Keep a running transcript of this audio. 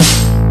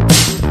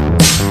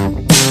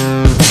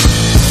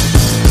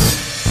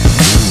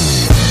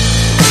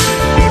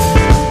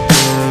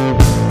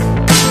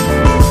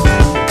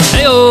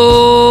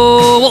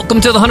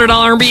Welcome to the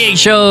 $100 MBA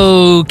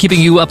Show, keeping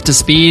you up to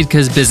speed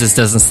because business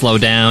doesn't slow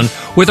down.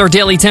 With our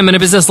daily 10-minute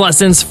business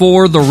lessons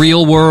for the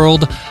real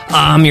world,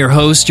 I'm your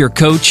host, your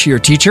coach, your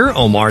teacher,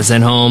 Omar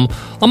Zenhom.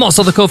 I'm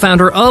also the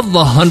co-founder of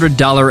the $100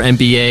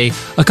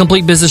 MBA, a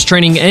complete business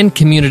training and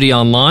community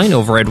online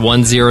over at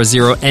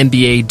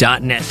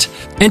 100mba.net.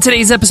 And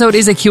today's episode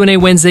is a Q&A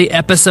Wednesday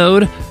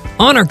episode.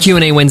 On our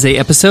Q&A Wednesday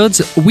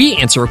episodes, we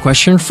answer a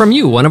question from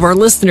you, one of our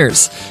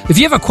listeners. If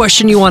you have a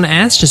question you want to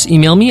ask, just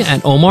email me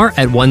at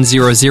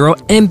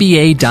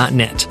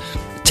omar@100mba.net.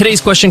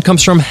 Today's question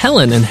comes from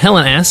Helen, and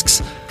Helen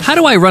asks, how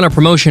do I run a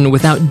promotion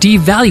without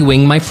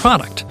devaluing my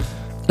product?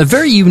 A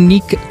very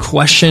unique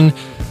question.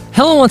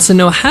 Helen wants to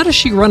know, how does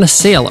she run a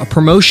sale, a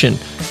promotion,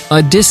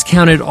 a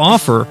discounted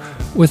offer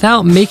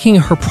without making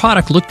her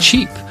product look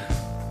cheap?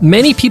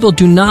 Many people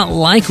do not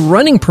like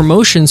running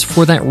promotions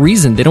for that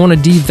reason. They don't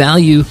want to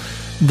devalue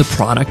the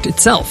product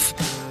itself.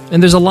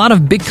 And there's a lot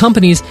of big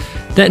companies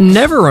that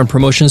never run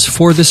promotions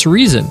for this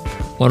reason.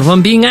 One of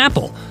them being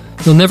Apple.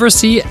 You'll never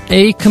see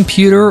a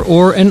computer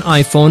or an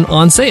iPhone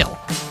on sale.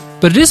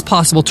 But it is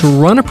possible to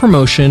run a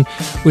promotion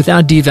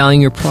without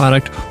devaluing your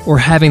product or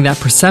having that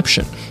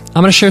perception.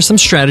 I'm going to share some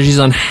strategies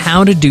on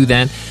how to do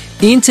that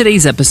in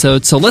today's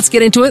episode. So let's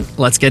get into it.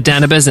 Let's get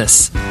down to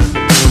business.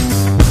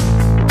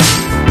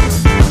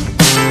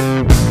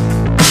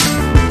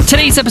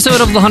 Today's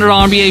episode of the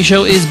 $100 MBA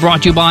Show is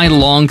brought to you by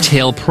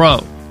Longtail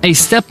Pro, a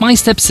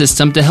step-by-step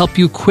system to help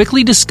you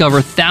quickly discover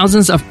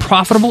thousands of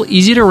profitable,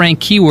 easy-to-rank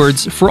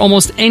keywords for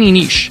almost any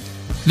niche.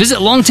 Visit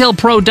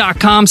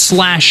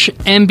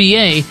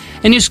longtailpro.com/MBA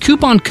and use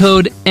coupon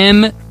code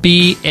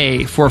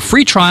MBA for a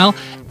free trial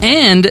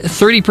and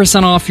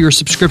 30% off your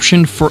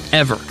subscription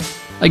forever.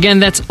 Again,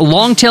 that's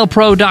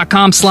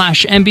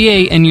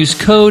longtailpro.com/MBA and use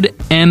code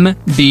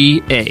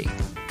MBA.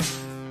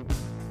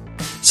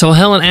 So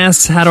Helen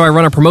asks, how do I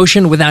run a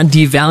promotion without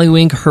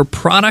devaluing her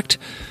product?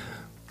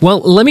 Well,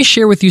 let me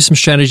share with you some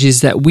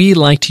strategies that we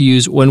like to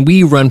use when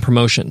we run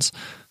promotions.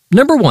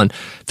 Number one,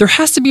 there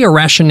has to be a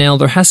rationale,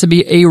 there has to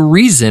be a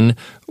reason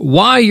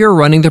why you're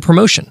running the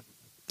promotion.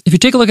 If you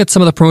take a look at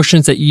some of the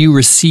promotions that you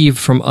receive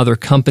from other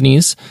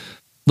companies,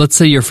 let's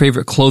say your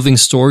favorite clothing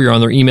store, you're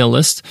on their email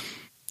list,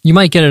 you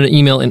might get an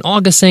email in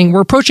August saying,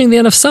 we're approaching the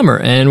end of summer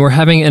and we're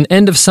having an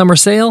end of summer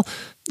sale.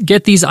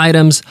 Get these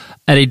items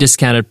at a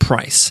discounted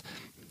price.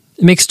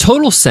 It makes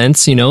total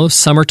sense,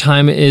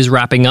 summertime is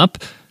wrapping up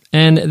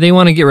and they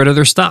want to get rid of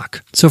their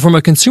stock. So from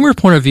a consumer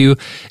point of view,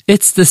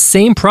 it's the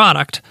same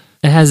product.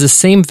 It has the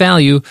same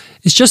value.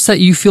 It's just that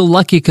you feel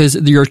lucky because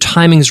your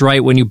timing's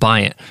right when you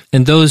buy it.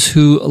 And those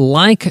who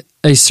like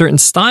a certain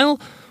style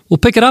will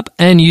pick it up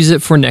and use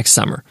it for next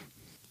summer.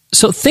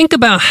 So think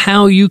about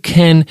how you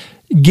can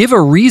give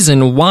a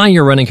reason why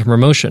you're running a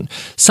promotion.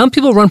 Some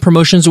people run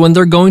promotions when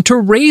they're going to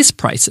raise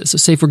prices. So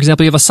say, for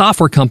example, you have a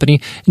software company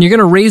and you're going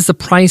to raise the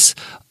price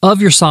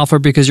of your software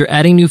because you're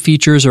adding new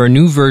features or a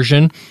new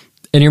version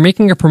and you're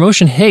making a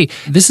promotion. Hey,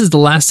 this is the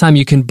last time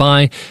you can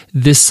buy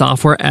this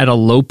software at a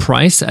low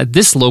price. At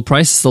this low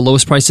price, it's the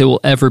lowest price it will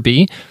ever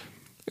be.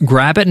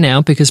 Grab it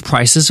now because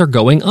prices are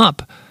going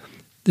up.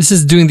 This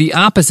is doing the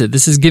opposite.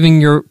 This is giving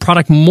your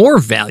product more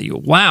value.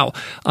 Wow,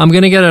 I'm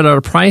going to get it at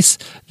a price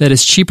that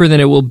is cheaper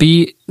than it will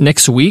be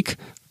next week.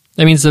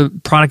 That means the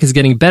product is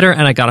getting better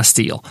and I got a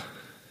steal.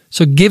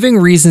 So giving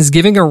reasons,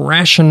 giving a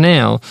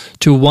rationale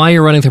to why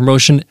you're running the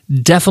promotion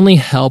definitely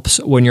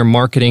helps when you're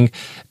marketing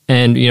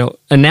and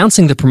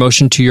announcing the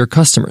promotion to your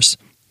customers.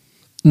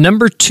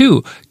 Number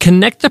two,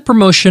 connect the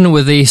promotion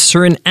with a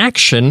certain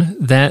action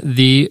that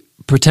the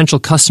potential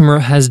customer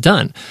has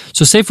done.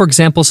 So say, for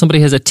example, somebody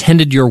has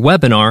attended your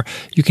webinar,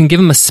 you can give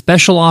them a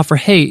special offer.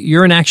 Hey,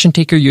 you're an action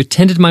taker. You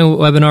attended my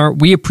webinar.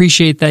 We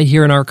appreciate that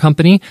here in our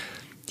company.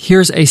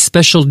 Here's a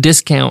special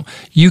discount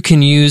you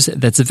can use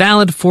that's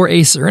valid for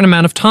a certain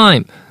amount of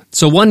time.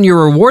 So one,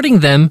 you're rewarding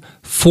them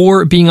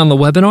for being on the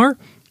webinar.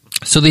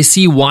 So they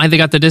see why they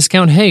got the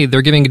discount. Hey,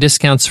 they're giving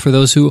discounts for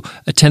those who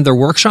attend their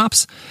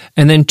workshops.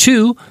 And then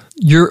two,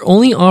 you're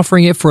only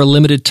offering it for a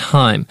limited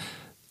time.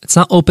 It's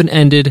not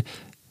open-ended.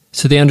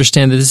 So they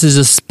understand that this is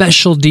a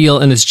special deal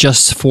and it's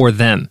just for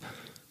them.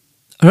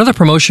 Another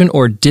promotion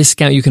or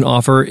discount you can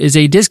offer is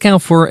a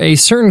discount for a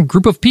certain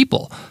group of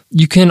people.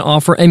 You can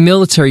offer a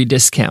military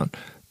discount,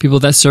 people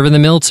that serve in the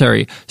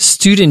military,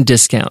 student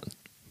discount,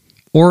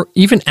 or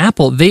even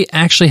Apple. They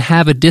actually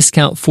have a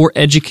discount for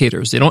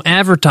educators. They don't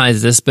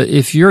advertise this, but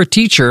if you're a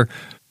teacher,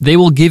 they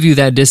will give you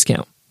that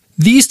discount.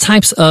 These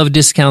types of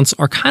discounts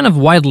are kind of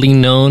widely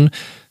known,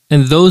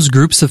 and those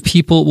groups of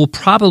people will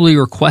probably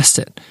request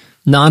it.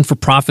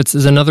 Non-for-profits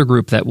is another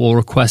group that will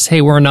request, hey,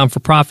 we're a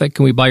non-for-profit.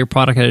 Can we buy your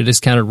product at a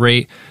discounted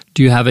rate?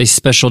 Do you have a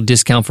special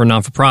discount for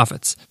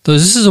non-for-profits? So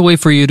this is a way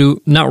for you to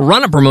not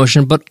run a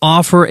promotion, but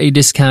offer a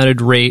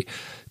discounted rate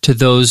to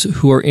those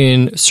who are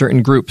in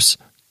certain groups.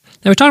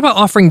 Now, we talked about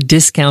offering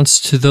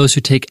discounts to those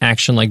who take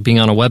action, like being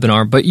on a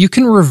webinar, but you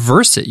can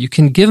reverse it. You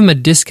can give them a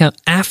discount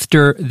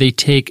after they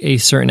take a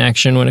certain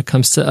action when it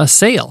comes to a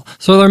sale.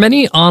 So there are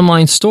many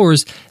online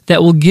stores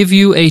that will give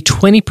you a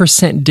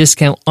 20%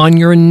 discount on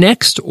your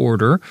next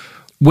order,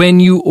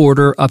 when you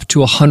order up to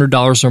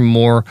 $100 or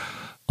more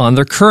on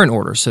their current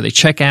order. So they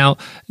check out,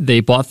 they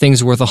bought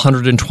things worth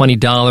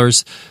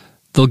 $120.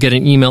 They'll get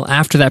an email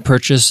after that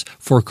purchase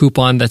for a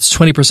coupon that's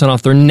 20%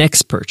 off their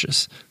next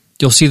purchase.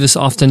 You'll see this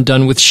often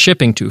done with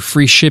shipping too,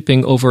 free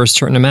shipping over a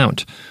certain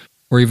amount,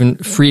 or even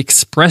free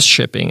express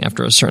shipping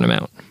after a certain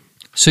amount.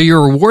 So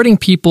you're rewarding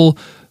people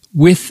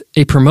with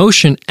a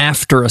promotion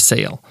after a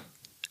sale.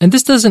 And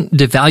this doesn't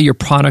devalue your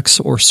products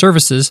or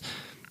services.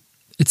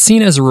 It's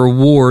seen as a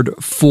reward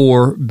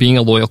for being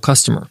a loyal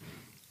customer.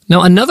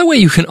 Now, another way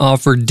you can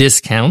offer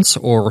discounts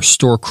or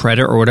store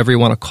credit or whatever you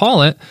want to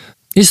call it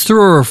is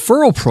through a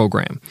referral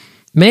program.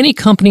 Many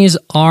companies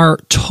are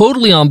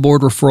totally on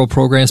board referral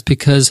programs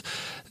because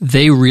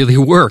they really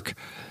work.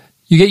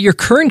 You get your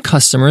current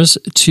customers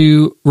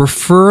to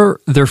refer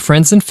their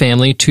friends and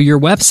family to your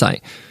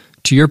website,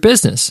 to your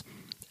business.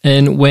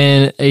 And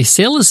when a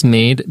sale is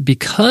made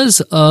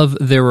because of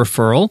their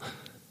referral,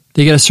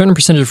 they get a certain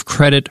percentage of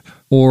credit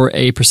or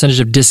a percentage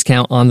of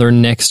discount on their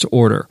next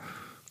order.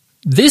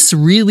 This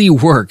really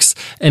works,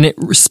 and it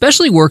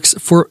especially works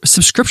for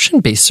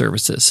subscription-based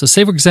services. So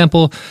say, for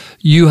example,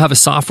 you have a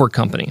software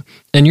company,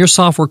 and your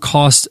software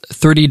costs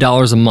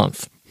 $30 a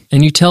month.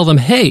 And you tell them,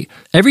 hey,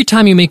 every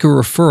time you make a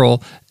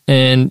referral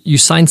and you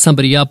sign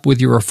somebody up with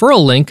your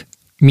referral link,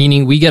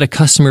 meaning we get a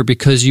customer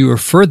because you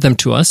referred them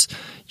to us,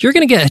 you're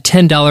going to get a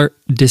 $10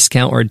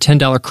 discount or a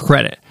 $10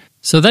 credit.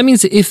 So that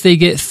means that if they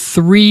get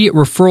 3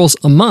 referrals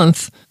a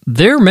month,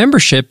 their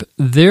membership,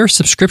 their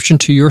subscription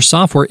to your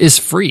software is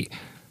free.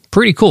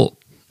 Pretty cool.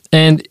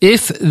 And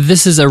if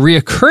this is a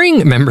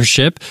reoccurring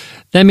membership,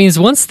 that means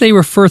once they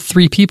refer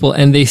 3 people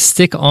and they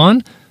stick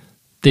on,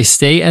 they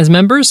stay as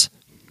members,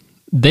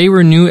 they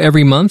renew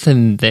every month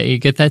and they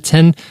get that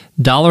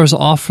 $10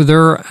 off for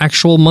their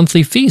actual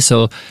monthly fee.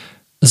 So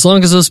as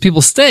long as those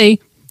people stay,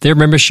 their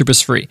membership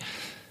is free.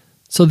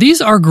 So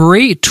these are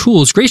great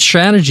tools, great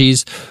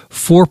strategies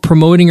for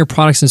promoting your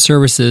products and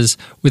services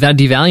without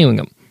devaluing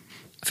them.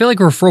 I feel like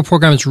referral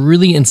programs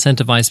really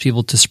incentivize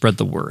people to spread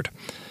the word.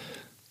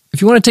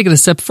 If you want to take it a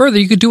step further,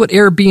 you could do what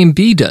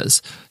Airbnb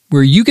does,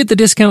 where you get the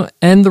discount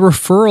and the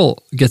referral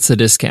gets the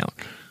discount.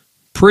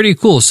 Pretty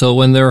cool. So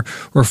when they're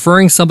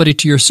referring somebody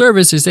to your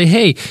service, they say,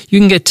 hey, you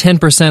can get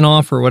 10%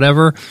 off or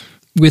whatever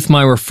with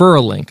my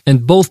referral link,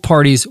 and both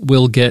parties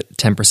will get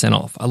 10%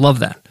 off. I love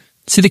that.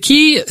 See, the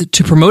key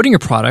to promoting your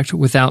product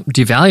without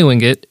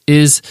devaluing it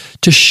is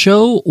to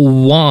show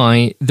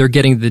why they're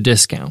getting the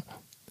discount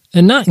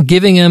and not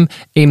giving them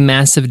a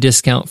massive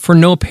discount for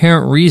no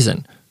apparent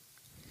reason.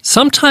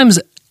 Sometimes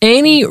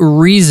any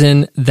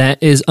reason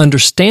that is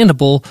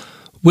understandable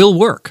will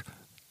work.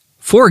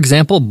 For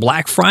example,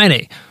 Black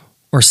Friday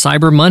or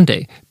Cyber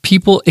Monday.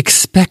 People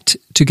expect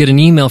to get an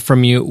email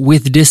from you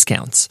with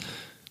discounts.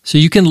 So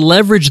you can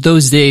leverage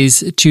those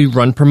days to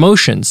run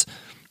promotions.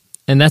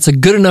 And that's a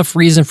good enough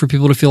reason for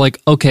people to feel like,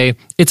 okay,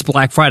 it's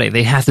Black Friday.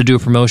 They have to do a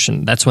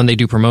promotion. That's when they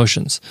do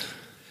promotions.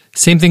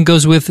 Same thing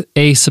goes with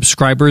a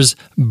subscriber's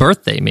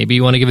birthday. Maybe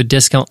you want to give a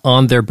discount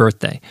on their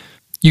birthday.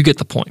 You get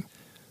the point.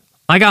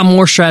 I got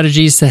more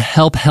strategies to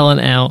help Helen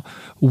out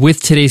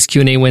with today's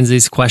Q&A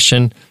Wednesday's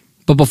question.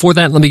 But before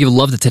that, let me give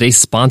love to today's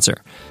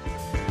sponsor.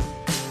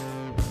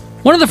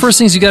 One of the first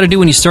things you got to do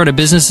when you start a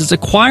business is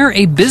acquire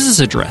a business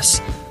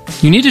address.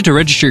 You needed to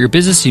register your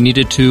business. You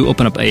needed to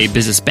open up a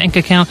business bank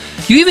account.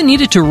 You even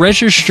needed to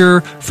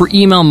register for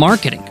email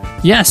marketing.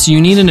 Yes,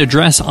 you need an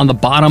address on the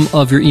bottom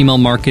of your email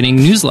marketing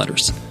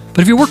newsletters.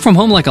 But if you work from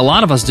home like a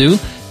lot of us do, you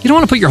don't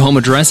want to put your home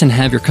address and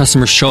have your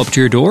customers show up to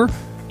your door.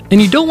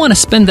 And you don't want to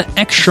spend the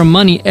extra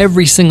money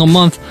every single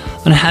month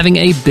on having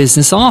a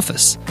business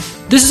office.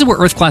 This is where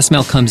Earth Class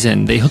Mail comes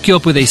in. They hook you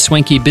up with a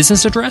swanky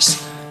business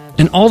address,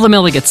 and all the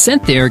mail that gets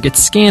sent there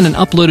gets scanned and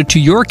uploaded to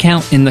your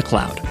account in the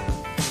cloud.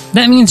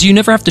 That means you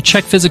never have to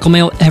check physical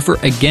mail ever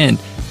again.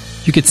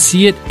 You could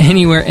see it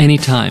anywhere,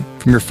 anytime,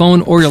 from your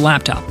phone or your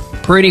laptop.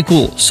 Pretty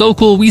cool. So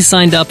cool, we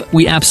signed up,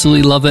 we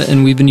absolutely love it,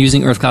 and we've been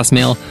using Earth Class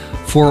Mail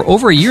for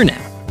over a year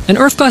now. And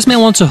Earth Class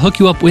Mail wants to hook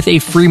you up with a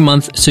free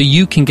month so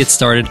you can get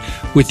started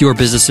with your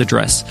business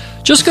address.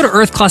 Just go to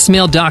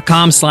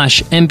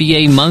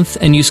earthclassmail.com/MBA month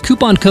and use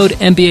coupon code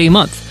MBA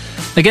month.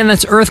 Again,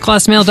 that's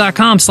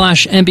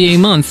earthclassmail.com/MBA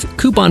month,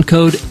 coupon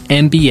code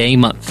MBA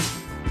month.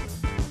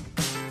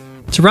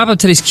 To wrap up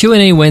today's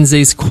Q&A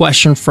Wednesday's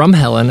question from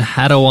Helen,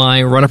 how do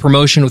I run a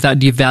promotion without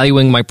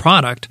devaluing my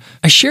product?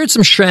 I shared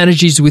some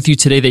strategies with you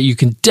today that you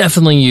can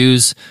definitely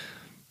use,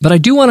 but I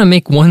do want to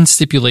make one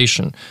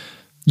stipulation.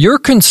 Your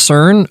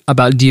concern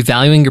about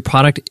devaluing your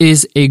product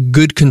is a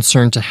good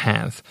concern to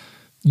have.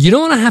 You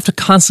don't want to have to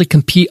constantly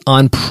compete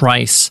on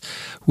price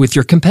with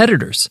your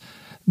competitors.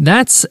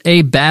 That's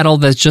a battle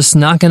that's just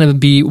not going to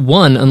be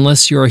won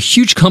unless you're a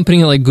huge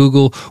company like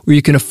Google where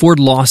you can afford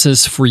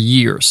losses for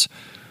years.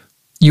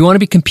 You want to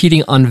be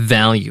competing on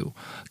value,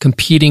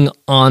 competing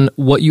on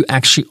what you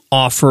actually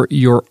offer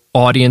your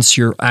audience,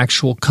 your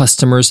actual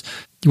customers.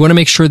 You want to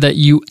make sure that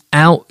you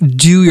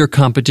outdo your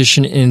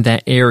competition in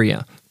that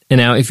area. And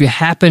now, if you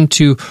happen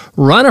to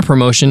run a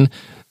promotion,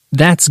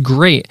 that's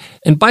great.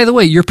 And by the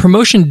way, your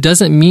promotion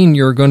doesn't mean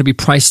you're going to be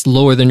priced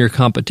lower than your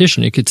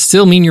competition. It could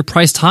still mean you're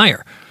priced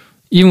higher.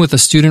 Even with a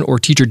student or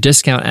teacher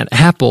discount at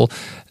Apple,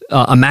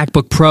 a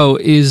MacBook Pro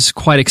is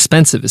quite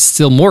expensive. It's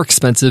still more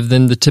expensive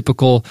than the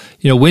typical,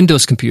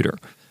 Windows computer.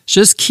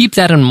 Just keep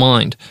that in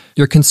mind.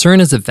 Your concern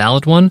is a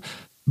valid one,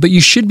 but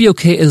you should be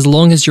okay as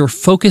long as you're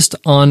focused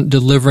on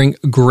delivering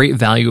great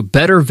value,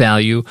 better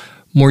value,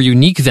 more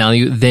unique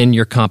value than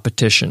your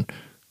competition.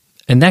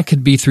 And that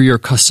could be through your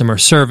customer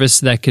service.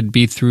 That could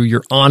be through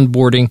your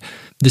onboarding.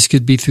 This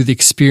could be through the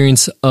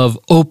experience of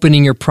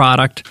opening your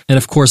product and,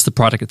 of course, the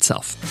product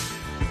itself.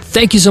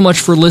 Thank you so much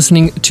for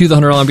listening to the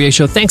 $100 MBA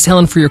Show. Thanks,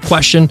 Helen, for your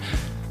question.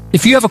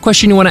 If you have a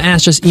question you want to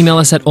ask, just email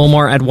us at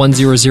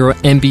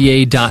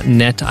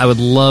omar@100mba.net. I would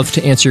love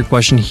to answer your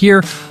question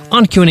here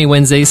on Q&A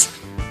Wednesdays.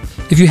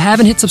 If you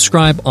haven't hit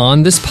subscribe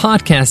on this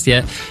podcast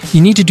yet,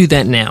 you need to do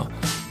that now.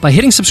 By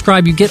hitting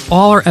subscribe, you get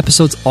all our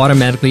episodes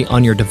automatically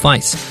on your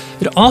device.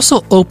 It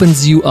also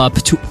opens you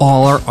up to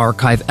all our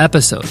archive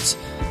episodes.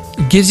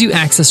 It gives you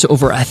access to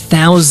over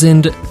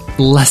 1,000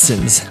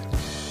 lessons.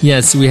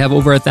 Yes, we have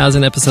over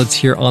 1,000 episodes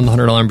here on the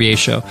 $100 MBA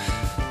Show.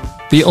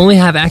 But you only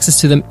have access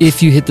to them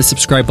if you hit the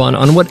subscribe button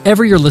on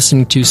whatever you're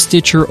listening to,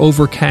 Stitcher,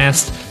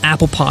 Overcast,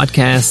 Apple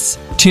Podcasts,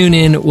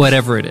 TuneIn,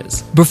 whatever it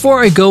is.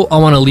 Before I go, I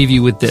want to leave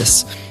you with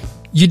this.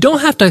 You don't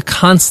have to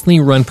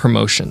constantly run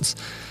promotions.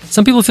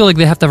 Some people feel like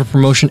they have to have a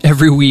promotion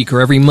every week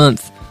or every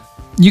month.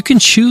 You can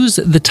choose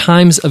the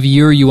times of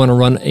year you want to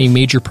run a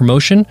major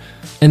promotion,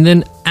 and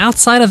then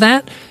outside of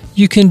that,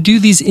 you can do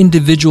these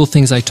individual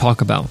things I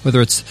talk about,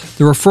 whether it's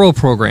the referral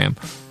program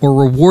or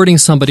rewarding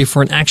somebody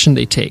for an action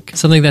they take,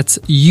 something that's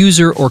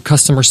user or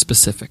customer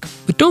specific.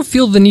 But don't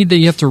feel the need that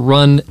you have to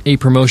run a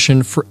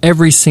promotion for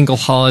every single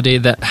holiday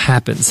that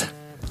happens.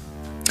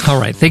 All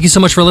right, thank you so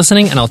much for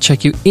listening, and I'll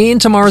check you in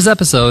tomorrow's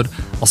episode.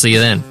 I'll see you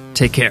then.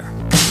 Take care.